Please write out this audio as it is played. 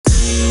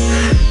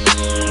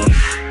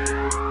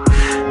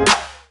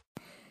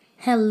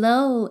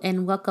Hello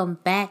and welcome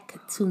back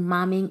to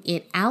Momming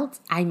It Out.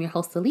 I'm your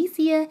host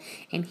Alicia,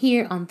 and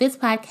here on this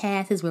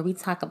podcast is where we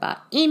talk about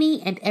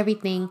any and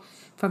everything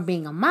from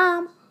being a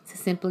mom to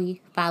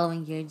simply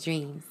following your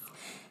dreams.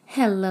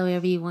 Hello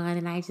everyone,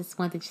 and I just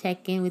want to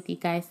check in with you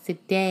guys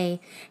today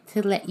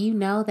to let you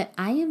know that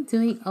I am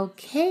doing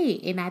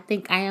okay, and I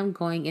think I am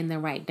going in the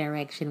right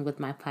direction with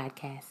my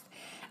podcast.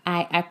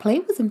 I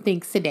played with some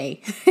things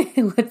today,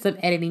 with some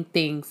editing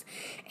things.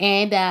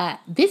 And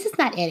this is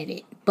not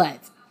edited,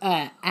 but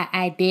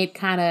I did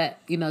kind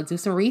of, do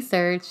some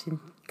research and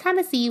kind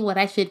of see what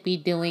I should be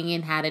doing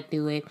and how to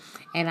do it.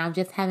 And I'm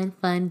just having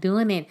fun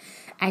doing it.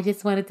 I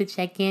just wanted to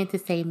check in to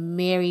say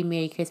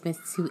Merry Christmas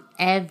to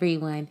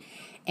everyone.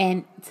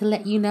 And to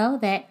let you know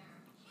that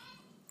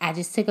I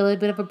just took a little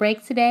bit of a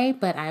break today,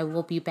 but I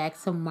will be back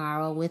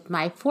tomorrow with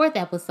my fourth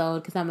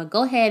episode because I'm going to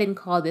go ahead and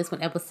call this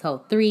one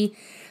episode 3.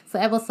 So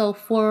episode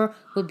 4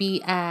 will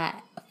be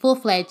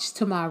full-fledged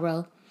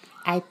tomorrow.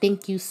 I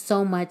thank you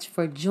so much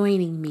for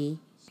joining me.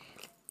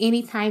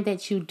 Anytime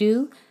that you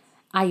do,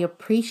 I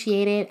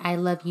appreciate it. I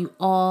love you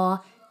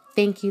all.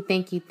 Thank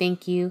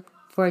you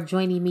for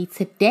joining me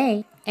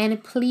today.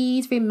 And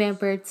please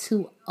remember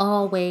to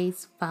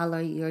always follow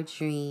your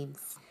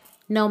dreams,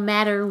 no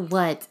matter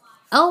what.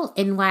 Oh,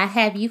 and while I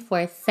have you for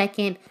a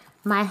second,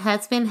 my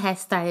husband has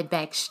started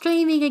back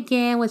streaming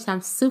again, which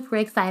I'm super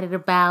excited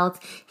about.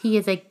 He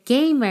is a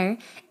gamer,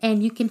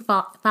 and you can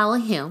follow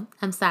him,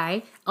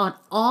 on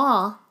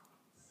all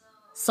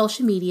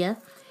social media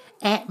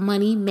at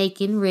Money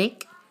Making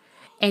Rick,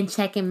 and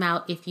check him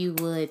out if you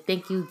would.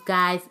 Thank you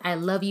guys. I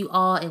love you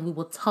all, and we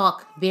will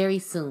talk very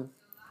soon.